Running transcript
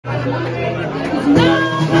Let's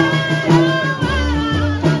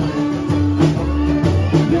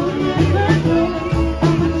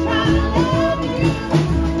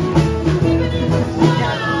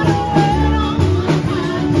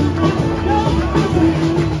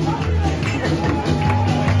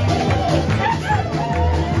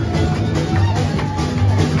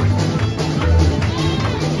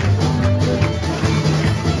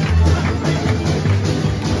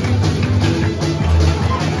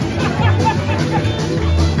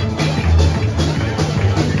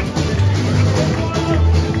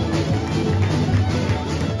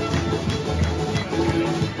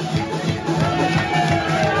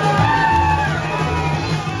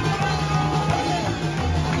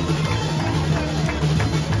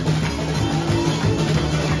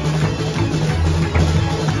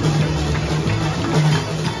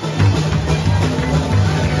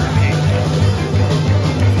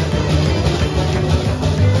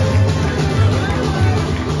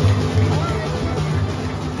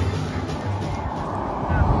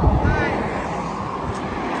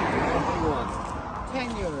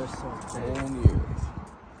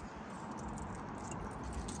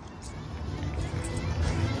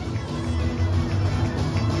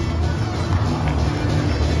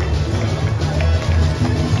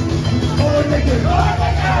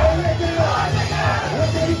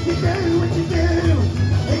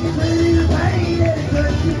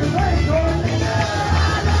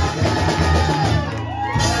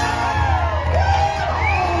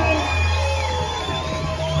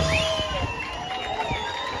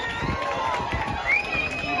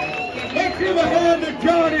give a hand to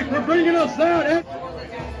Johnny for bringing us out.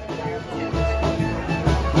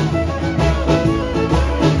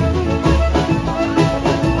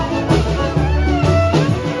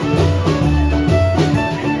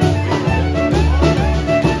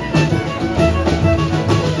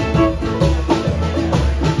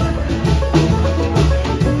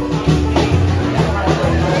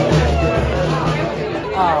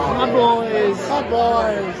 Hi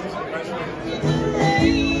boys.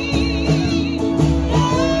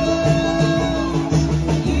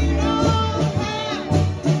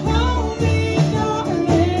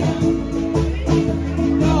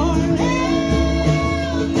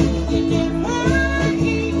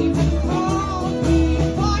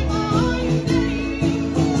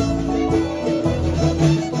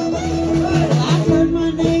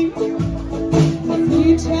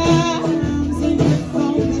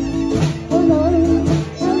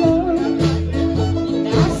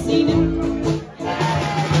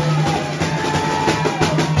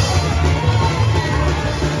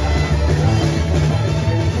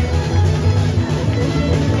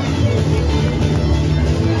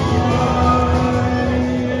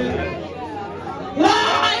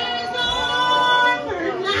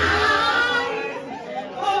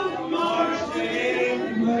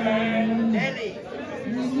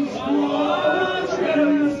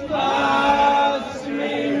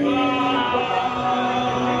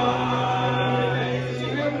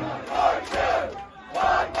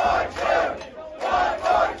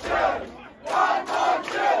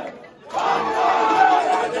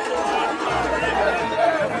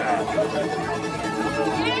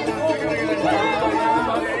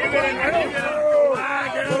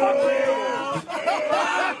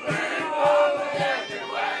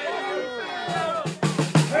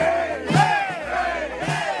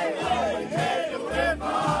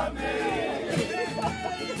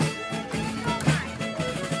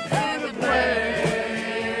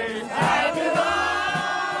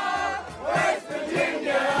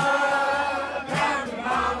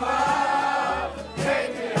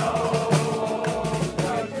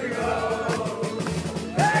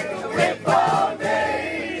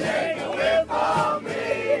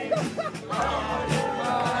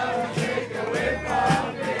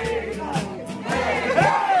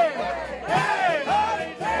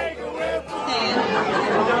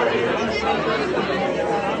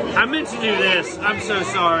 I meant to do this. I'm so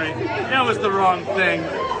sorry. That was the wrong thing.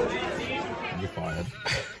 You're fired.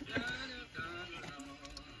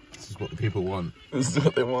 This is what the people want. This is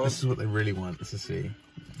what they want. This is what they really want to see.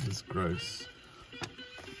 It's gross.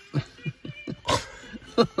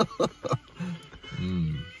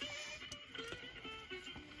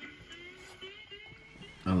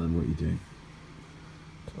 Alan, what are you doing?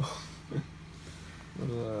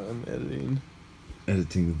 I'm editing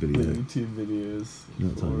Editing the my video. YouTube videos You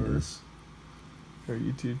know what time it is? our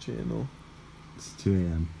YouTube channel. It's 2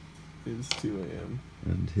 AM. It's 2 AM.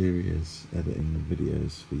 And here he is editing the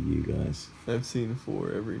videos for you guys. I've seen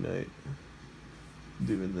 4 every night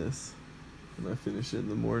doing this. And I finish it in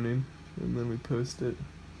the morning and then we post it.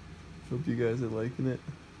 Hope you guys are liking it.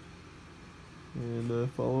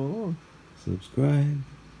 And follow along. Subscribe.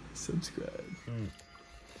 Subscribe.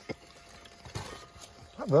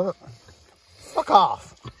 Fuck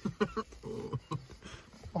off.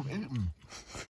 I'm eating.